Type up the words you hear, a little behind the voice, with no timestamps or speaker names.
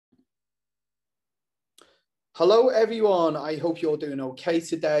Hello, everyone. I hope you're doing okay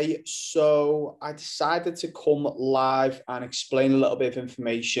today. So I decided to come live and explain a little bit of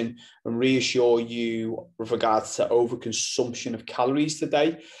information and reassure you with regards to overconsumption of calories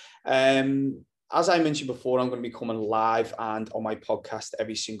today. As I mentioned before, I'm going to be coming live and on my podcast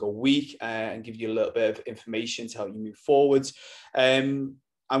every single week and give you a little bit of information to help you move forwards.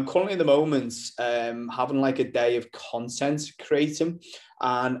 I'm currently at the moment having like a day of content creating,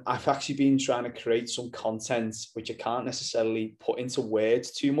 and I've actually been trying to create some content which I can't necessarily put into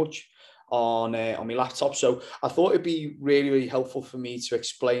words too much on my laptop. So I thought it'd be really, really helpful for me to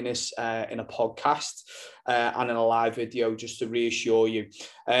explain this in a podcast and in a live video just to reassure you.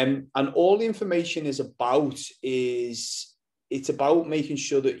 And all the information is it's about making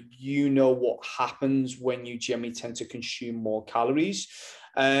sure that you know what happens when you generally tend to consume more calories.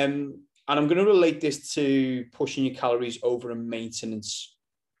 And I'm going to relate this to pushing your calories over a maintenance.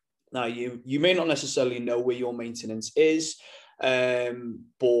 Now, you may not necessarily know where your maintenance is, but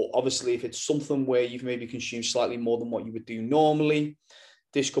obviously if it's something where you've maybe consumed slightly more than what you would do normally,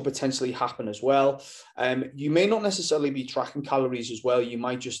 this could potentially happen as well. You may not necessarily be tracking calories as well. You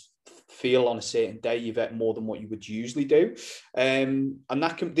might just feel on a certain day you've ate more than what you would usually do. And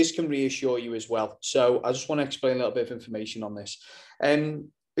this can reassure you as well. So I just want to explain a little bit of information on this.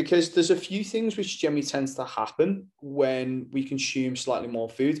 Because there's a few things which generally tends to happen when we consume slightly more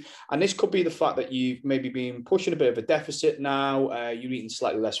food. And this could be the fact that you've maybe been pushing a bit of a deficit now, you're eating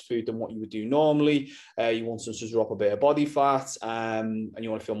slightly less food than what you would do normally, you want to drop a bit of body fat, and you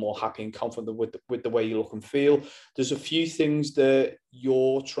want to feel more happy and confident with the way you look and feel. There's a few things that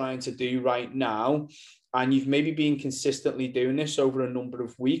you're trying to do right now, and you've maybe been consistently doing this over a number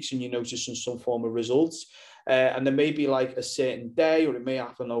of weeks and you're noticing some form of results. And there may be like a certain day, or it may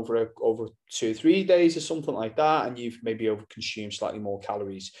happen over 2 or 3 days or something like that, and you've maybe overconsumed slightly more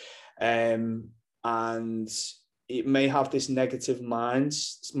calories. And it may have this negative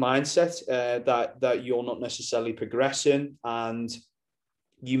mindset that you're not necessarily progressing, and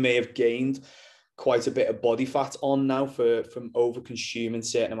you may have gained quite a bit of body fat on now from over-consuming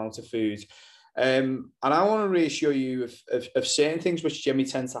certain amounts of food. And I want to reassure you of certain things which generally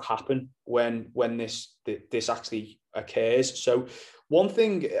tend to happen when this actually occurs. So one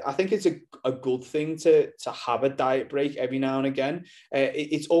thing, I think it's a good thing to have a diet break every now and again.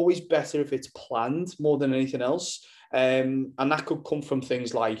 It's always better if it's planned more than anything else. And that could come from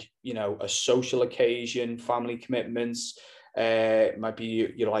things like, a social occasion, family commitments. It might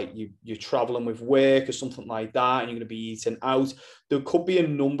be you're traveling with work or something like that, and you're going to be eating out. There could be a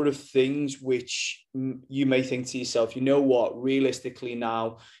number of things which you may think to yourself, you know what, realistically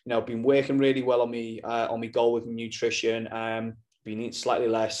now, I've been working really well on my goal with nutrition, been eating slightly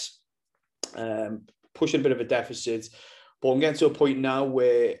less, pushing a bit of a deficit. But I'm getting to a point now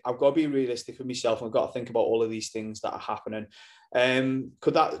where I've got to be realistic with myself, and I've got to think about all of these things that are happening.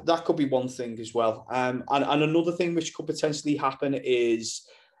 That could be one thing as well. And another thing which could potentially happen is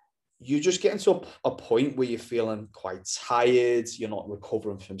you're just getting to a point where you're feeling quite tired. You're not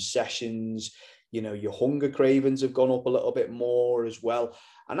recovering from sessions. Your hunger cravings have gone up a little bit more as well.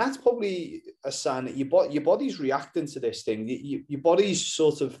 And that's probably a sign that your body's reacting to this thing. Your body's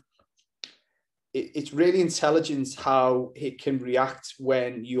sort of, it's really intelligent how it can react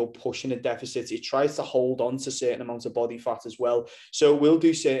when you're pushing a deficit. It tries to hold on to certain amounts of body fat as well. So it will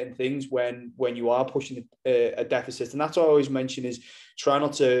do certain things when you are pushing a deficit. And that's what I always mention is try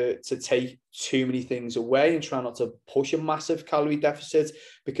not to take too many things away and try not to push a massive calorie deficit,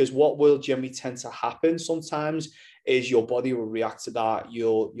 because what will generally tend to happen sometimes is your body will react to that.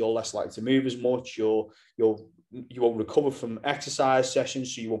 You're less likely to move as much. You won't recover from exercise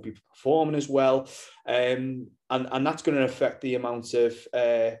sessions, so you won't be performing as well. And that's going to affect the amount of,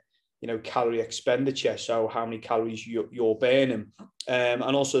 calorie expenditure. So how many calories you're burning. And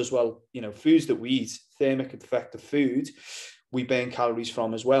also as well, foods that we eat, thermic effect of food, we burn calories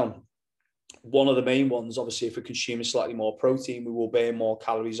from as well. One of the main ones, obviously, if we're consuming slightly more protein, we will burn more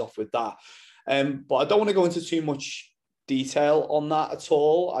calories off with that. But I don't want to go into too much detail on that at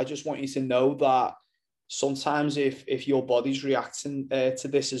all. I just want you to know that sometimes if your body's reacting to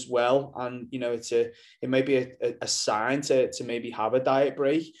this as well, and it may be a sign to maybe have a diet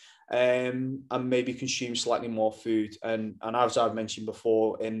break, and maybe consume slightly more food. And as I've mentioned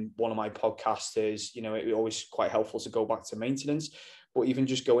before in one of my podcasts, is it's always quite helpful to go back to maintenance, but even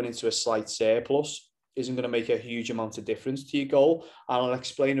just going into a slight surplus isn't going to make a huge amount of difference to your goal. And I'll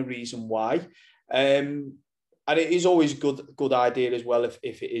explain a reason why. And it is always good idea as well if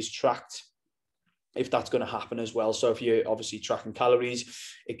it is tracked. if that's going to happen as well. So if you're obviously tracking calories,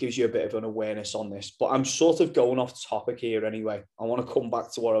 it gives you a bit of an awareness on this. But I'm sort of going off topic here anyway. I want to come back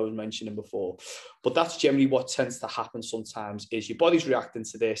to what I was mentioning before. But that's generally what tends to happen sometimes, is your body's reacting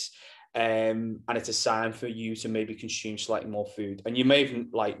to this. And it's a sign for you to maybe consume slightly more food. And you may even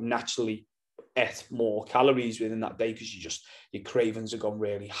like naturally eat more calories within that day because your cravings have gone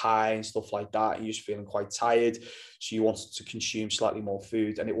really high and stuff like that. And you're just feeling quite tired. So you wanted to consume slightly more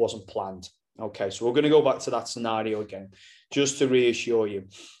food and it wasn't planned. Okay, so we're going to go back to that scenario again, just to reassure you.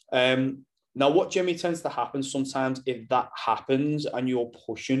 Now, what generally tends to happen sometimes, if that happens and you're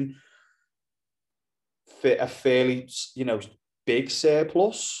pushing a fairly, big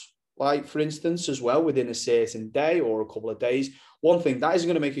surplus, like for instance, as well, within a certain day or a couple of days, one thing that isn't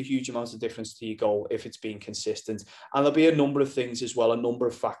going to make a huge amount of difference to your goal if it's being consistent. And there'll be a number of things as well, a number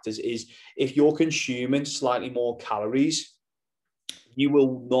of factors, is if you're consuming slightly more calories, you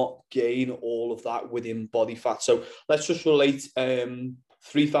will not gain all of that within body fat. So let's just relate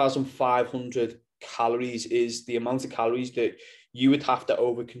 3,500 calories is the amount of calories that you would have to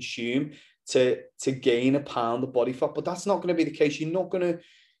overconsume to gain a pound of body fat. But that's not going to be the case. You're not going to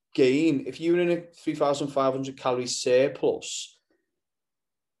gain, if you're in a 3,500 calorie surplus,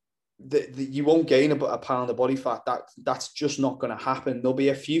 you won't gain a pound of body fat. That's just not going to happen. There'll be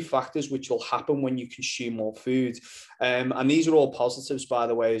a few factors which will happen when you consume more food, and these are all positives, by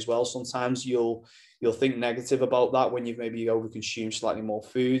the way, as well. Sometimes you'll think negative about that when you've maybe overconsumed slightly more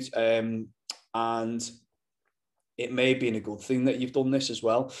food, and it may be a good thing that you've done this as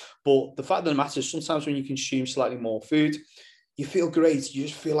well. But the fact of the matter is, sometimes when you consume slightly more food, you feel great. You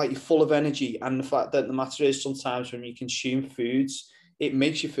just feel like you're full of energy. And the fact that the matter is, sometimes when you consume foods, it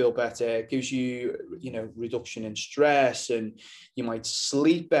makes you feel better. It gives you, reduction in stress, and you might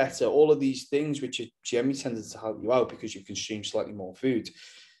sleep better. All of these things, which are generally tended to help you out because you've consumed slightly more food.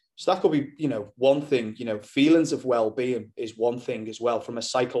 So that could be, one thing. Feelings of well-being is one thing as well, from a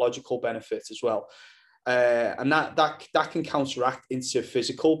psychological benefit as well. And that can counteract into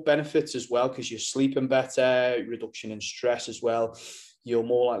physical benefits as well, because you're sleeping better, reduction in stress as well. You're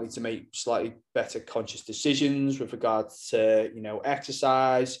more likely to make slightly better conscious decisions with regards to,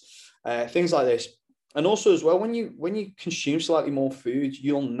 exercise, things like this. And also as well, when you consume slightly more food,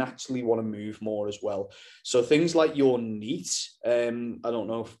 you'll naturally want to move more as well. So things like your NEAT, I don't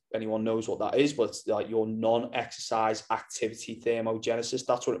know if anyone knows what that is, but it's like your non-exercise activity thermogenesis.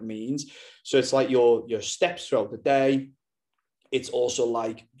 That's what it means. So it's like your steps throughout the day. It's also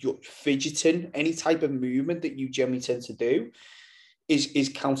like your fidgeting, any type of movement that you generally tend to do is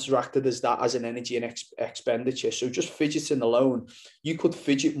counteracted as an energy and expenditure. So just fidgeting alone, you could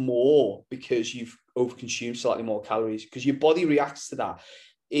fidget more because you've overconsumed slightly more calories, because your body reacts to that.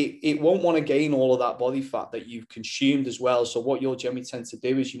 It won't want to gain all of that body fat that you've consumed as well. So what you'll generally tend to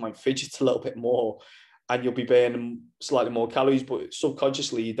do is you might fidget a little bit more and you'll be burning slightly more calories, but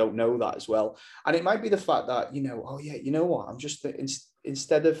subconsciously you don't know that as well. And it might be the fact that, oh yeah, you know what, I'm just,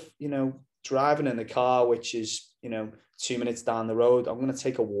 instead of, driving in the car, which is, 2 minutes down the road, I'm going to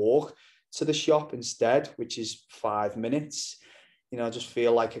take a walk to the shop instead, which is 5 minutes. I just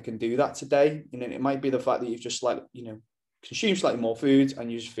feel like I can do that today. It might be the fact that you've just consumed slightly more food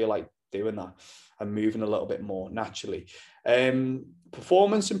and you just feel like doing that and moving a little bit more naturally.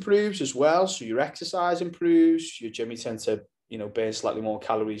 Performance improves as well. So your exercise improves. You generally tend to, burn slightly more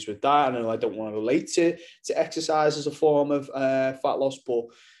calories with that. I know I don't want to relate to exercise as a form of fat loss, but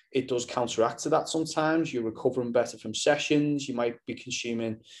it does counteract to that sometimes. You're recovering better from sessions. You might be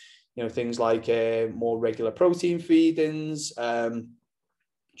consuming, things like more regular protein feedings,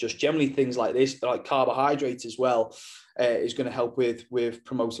 just generally things like this, like carbohydrates as well, is going to help with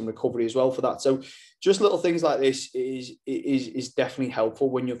promoting recovery as well for that. So just little things like this is definitely helpful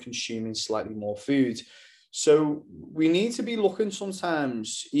when you're consuming slightly more food. So we need to be looking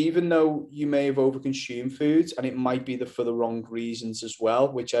sometimes, even though you may have overconsumed foods, and it might be for the wrong reasons as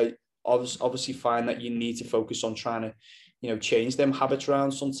well, which I obviously find that you need to focus on trying to, change them habits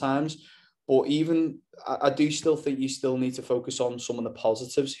around sometimes. But even I do still think you still need to focus on some of the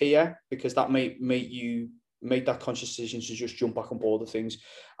positives here, because that may make you make that conscious decision to just jump back on board of things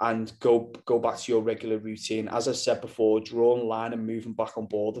and go back to your regular routine. As I said before, drawing a line and moving back on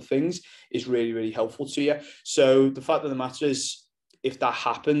board of things is really, really helpful to you. So the fact of the matter is, if that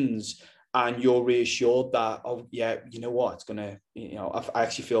happens and you're reassured that, oh yeah, you know what, it's gonna, I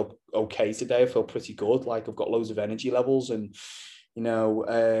actually feel okay today. I feel pretty good. Like I've got loads of energy levels, and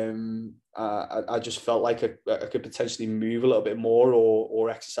I just felt like I could potentially move a little bit more or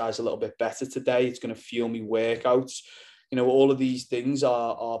exercise a little bit better today. It's going to fuel me workouts. All of these things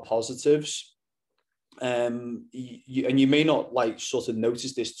are positives. and you may not like sort of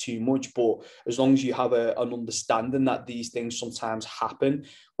notice this too much, but as long as you have an understanding that these things sometimes happen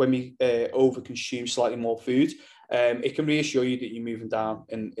when we overconsume slightly more food, it can reassure you that you're moving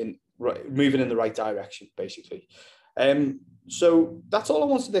moving in the right direction, basically. So that's all I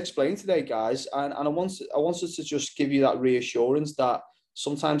wanted to explain today, guys, and I wanted to just give you that reassurance that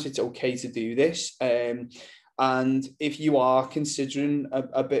sometimes it's okay to do this. And if you are considering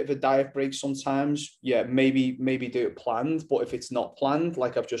a bit of a diet break sometimes, yeah, maybe do it planned. But if it's not planned,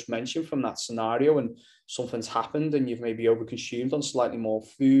 like I've just mentioned from that scenario, and something's happened and you've maybe overconsumed on slightly more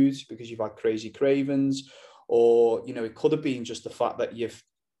food because you've had crazy cravings, or, you know, it could have been just the fact that you've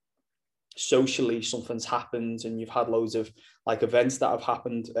socially something's happened and you've had loads of like events that have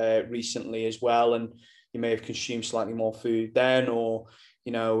happened recently as well, and you may have consumed slightly more food then, or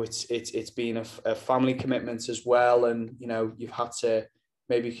you know, it's been a family commitment as well, and you know, you've had to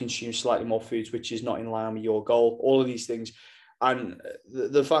maybe consume slightly more foods which is not in line with your goal, all of these things. And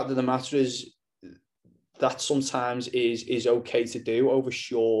the fact of the matter is that sometimes is okay to do over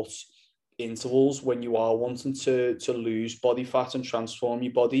short intervals when you are wanting to lose body fat and transform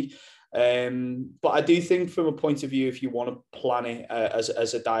your body. But I do think from a point of view, if you want to plan it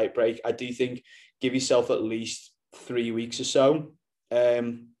as a diet break, I do think give yourself at least 3 weeks or so,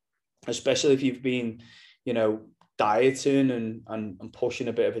 especially if you've been, you know, dieting and pushing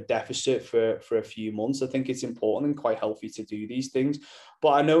a bit of a deficit for a few months. I think it's important and quite healthy to do these things. But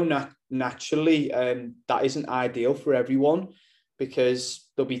I know naturally that isn't ideal for everyone, because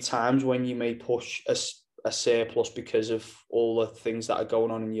there'll be times when you may push a surplus because of all the things that are going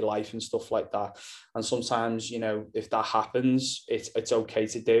on in your life and stuff like that. And sometimes, you know, if that happens, it's okay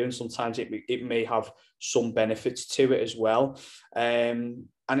to do. And sometimes it may have some benefits to it as well. And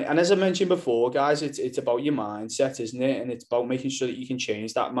as I mentioned before, guys, it's about your mindset, isn't it? And it's about making sure that you can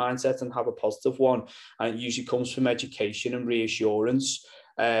change that mindset and have a positive one. And it usually comes from education and reassurance.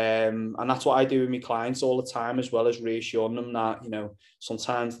 And that's what I do with my clients all the time, as well as reassuring them that, you know,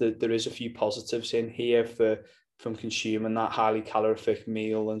 sometimes there is a few positives in here from consuming that highly calorific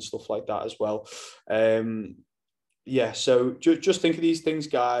meal and stuff like that as well. Yeah, so just think of these things,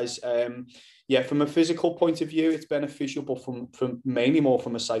 guys. Yeah, from a physical point of view, it's beneficial, but from mainly more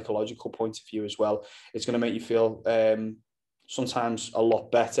from a psychological point of view as well, it's going to make you feel sometimes a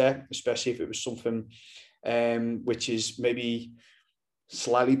lot better, especially if it was something which is maybe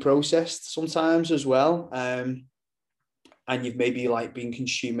slightly processed sometimes as well. And you've maybe like been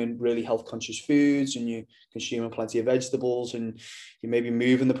consuming really health conscious foods, and you're consuming plenty of vegetables, and you maybe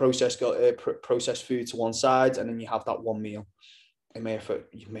moving the processed food to one side, and then you have that one meal. You may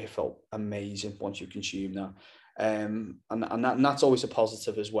have felt amazing once you consume that. And that's always a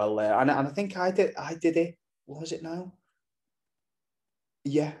positive as well there. And I think I did it. What was it now?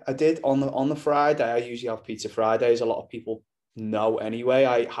 Yeah, I did on the Friday. I usually have pizza Fridays. A lot of people know anyway.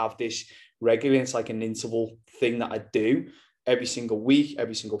 I have this regularly. It's like an interval thing that I do every single week,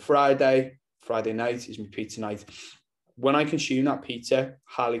 every single Friday. Friday night is my pizza night. When I consume that pizza,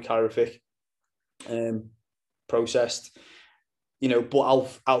 highly calorific, processed, you know,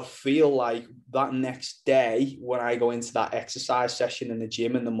 but I'll feel like that next day when I go into that exercise session in the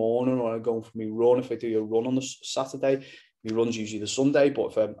gym in the morning, or I'm going for my run, if I do a run on the Saturday, my run's usually the Sunday,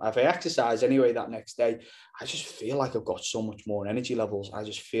 but if I exercise anyway that next day, I just feel like I've got so much more energy levels. I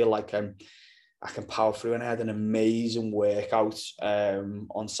just feel like I can power through, and I had an amazing workout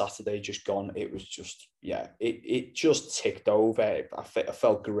on Saturday just gone. It was just, yeah, it just ticked over. I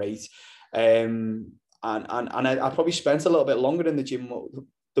felt great. And I probably spent a little bit longer in the gym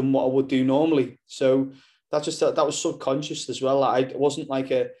than what I would do normally. So that was subconscious as well. It wasn't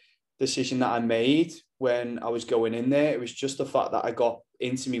like a decision that I made when I was going in there. It was just the fact that I got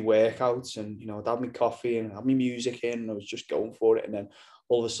into my workouts, and, you know, I'd have my coffee and have my music in, and I was just going for it. And then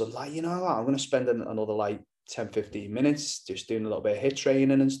all of a sudden, like, you know what, I'm going to spend another like 10, 15 minutes just doing a little bit of HIIT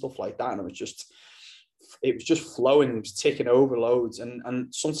training and stuff like that. And it was just flowing, it was ticking over loads.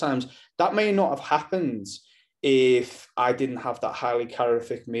 And sometimes that may not have happened if I didn't have that highly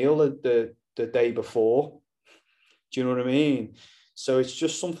calorific meal the day before. Do you know what I mean? So it's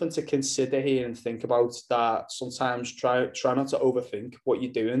just something to consider here and think about, that sometimes try not to overthink what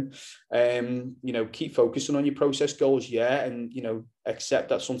you're doing. You know, keep focusing on your process goals, yeah, and, you know, accept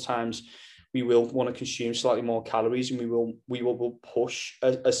that sometimes we will want to consume slightly more calories, and we will push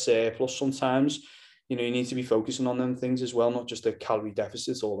a surplus sometimes. You know, you need to be focusing on them things as well, not just a calorie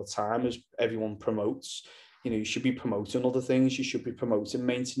deficit all the time, as everyone promotes. You know, you should be promoting other things. You should be promoting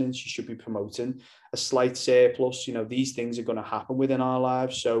maintenance. You should be promoting a slight surplus. You know, these things are going to happen within our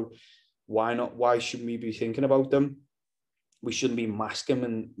lives. So why not? Why shouldn't we be thinking about them? we shouldn't be masking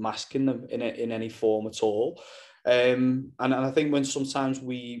them in any form at all. And I think when sometimes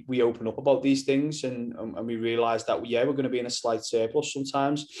we open up about these things and we realize that we're going to be in a slight surplus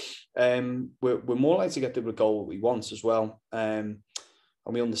sometimes, we're more likely to get the goal we want as well. And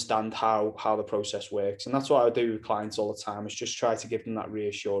we understand how the process works. And that's what I do with clients all the time, is just try to give them that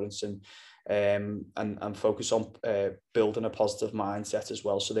reassurance and focus on building a positive mindset as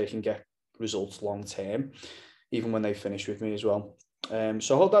well, so they can get results long term, even when they finish with me as well.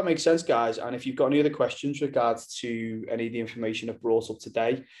 So I hope that makes sense, guys. And if you've got any other questions regards to any of the information I've brought up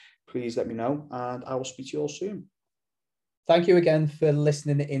today, please let me know, and I will speak to you all soon. Thank you again for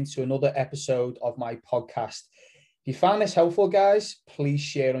listening into another episode of my podcast. If you found this helpful, guys, please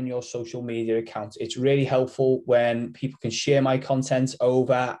share on your social media accounts. It's really helpful when people can share my content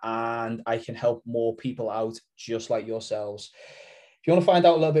over, and I can help more people out just like yourselves. If you want to find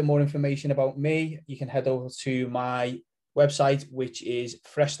out a little bit more information about me, you can head over to my website, which is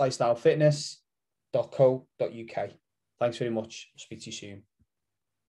FreshLifestyleFitness.co.uk. Thanks very much. Speak to you soon.